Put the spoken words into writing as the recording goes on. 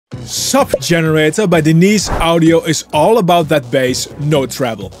Sub Generator by Denise Audio is all about that bass, no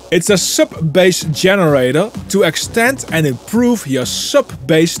treble. It's a sub bass generator to extend and improve your sub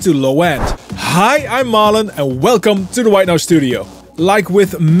bass to low end. Hi, I'm Marlon and welcome to the White Noise Studio. Like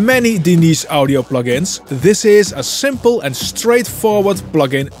with many Denise Audio plugins, this is a simple and straightforward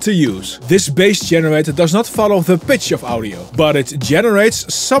plugin to use. This bass generator does not follow the pitch of audio, but it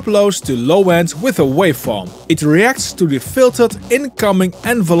generates sub-lows to low end with a waveform. It reacts to the filtered incoming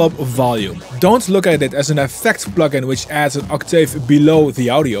envelope volume. Don't look at it as an effect plugin which adds an octave below the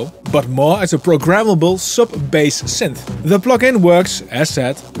audio, but more as a programmable sub-bass synth. The plugin works, as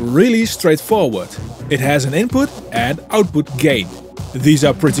said, really straightforward. It has an input and output gain. These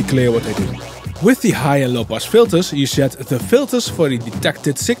are pretty clear what they do. With the high and low pass filters, you set the filters for the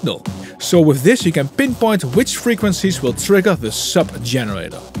detected signal. So with this you can pinpoint which frequencies will trigger the sub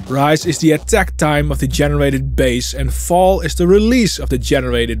generator. Rise is the attack time of the generated bass and fall is the release of the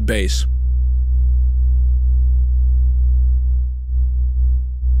generated bass.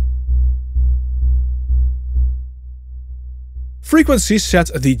 Frequency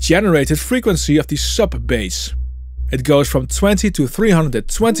set the generated frequency of the sub bass. It goes from 20 to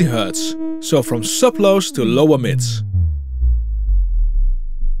 320 Hz, so from sub-lows to lower mids.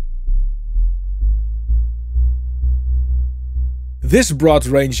 This broad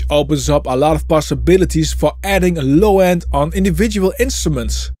range opens up a lot of possibilities for adding low end on individual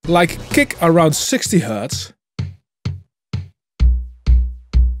instruments, like kick around 60 Hz,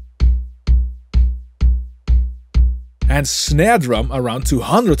 and snare drum around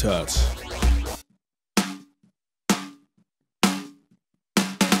 200 Hz.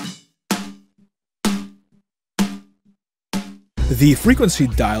 The frequency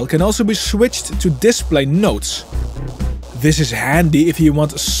dial can also be switched to display notes. This is handy if you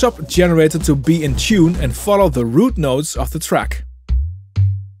want a sub generator to be in tune and follow the root notes of the track.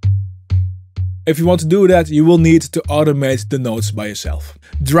 If you want to do that, you will need to automate the notes by yourself.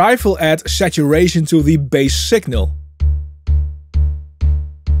 Drive will add saturation to the bass signal.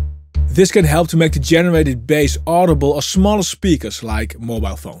 This can help to make the generated bass audible on smaller speakers like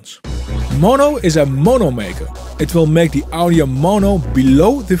mobile phones. Mono is a mono maker. It will make the audio mono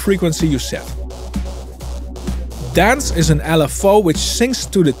below the frequency you set. Dance is an LFO which syncs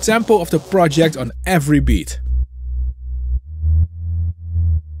to the tempo of the project on every beat.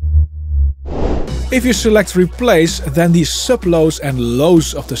 If you select replace, then the sub-lows and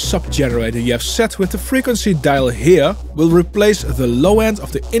lows of the sub-generator you have set with the frequency dial here will replace the low end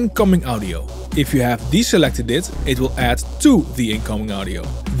of the incoming audio. If you have deselected it, it will add to the incoming audio.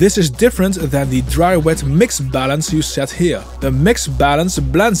 This is different than the dry-wet mix balance you set here. The mix balance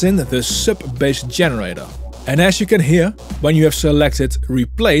blends in the sub-bass generator. And as you can hear, when you have selected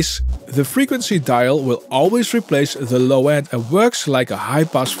replace, the frequency dial will always replace the low end and works like a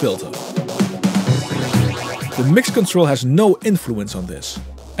high-pass filter. The mix control has no influence on this.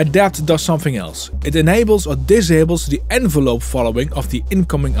 Adapt does something else. It enables or disables the envelope following of the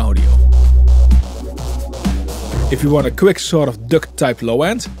incoming audio. If you want a quick sort of duck type low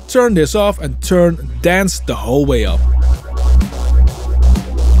end, turn this off and turn dance the whole way up.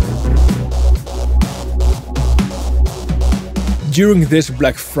 During this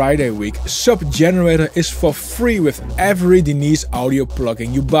Black Friday week, Sub Generator is for free with every Denise Audio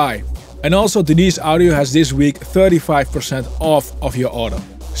plugin you buy. And also Denise Audio has this week 35% off of your order.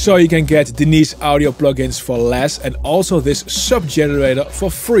 So you can get Denise Audio plugins for less and also this Sub Generator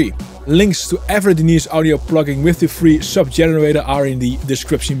for free. Links to every Denise Audio plugin with the free Sub Generator are in the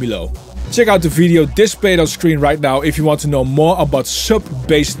description below. Check out the video displayed on screen right now if you want to know more about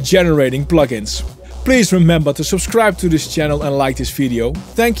sub-bass generating plugins. Please remember to subscribe to this channel and like this video.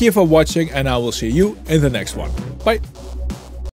 Thank you for watching and I will see you in the next one. Bye!